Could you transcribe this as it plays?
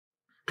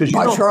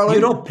Because By Charlie?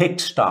 you don't pick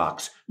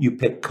stocks, you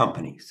pick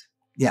companies.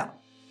 Yeah,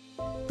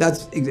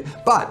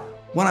 but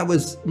when I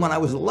was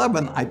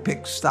 11, I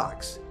picked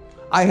stocks.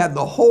 I had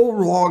the whole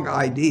wrong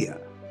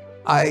idea.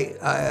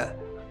 I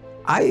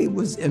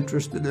was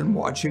interested in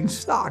watching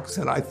stocks,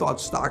 and I thought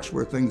stocks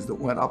were things that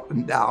went up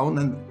and down,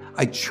 and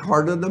I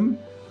charted them.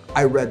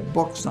 I read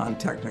books on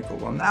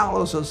technical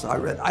analysis. I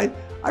read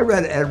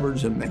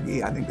Edwards and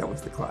McGee. I think that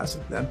was the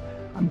classic then.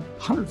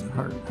 Hundreds and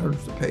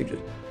hundreds of pages.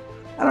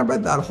 And I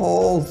read that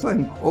whole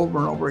thing over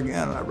and over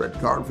again. I read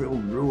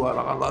Garfield, Drew,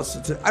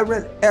 I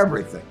read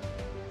everything.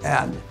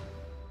 And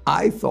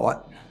I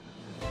thought,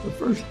 the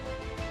first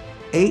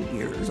 8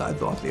 years, I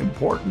thought the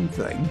important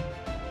thing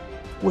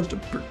was to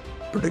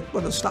predict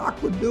what a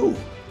stock would do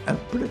and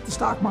predict the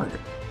stock market.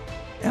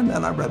 And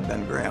then I read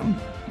Ben Graham,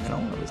 when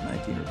I was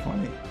 19 or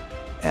 20.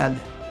 And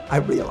I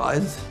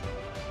realized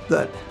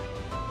that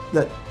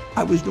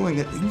I was doing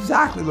it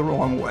exactly the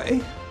wrong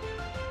way.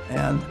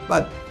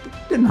 But it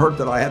didn't hurt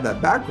that I had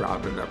that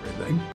background and everything.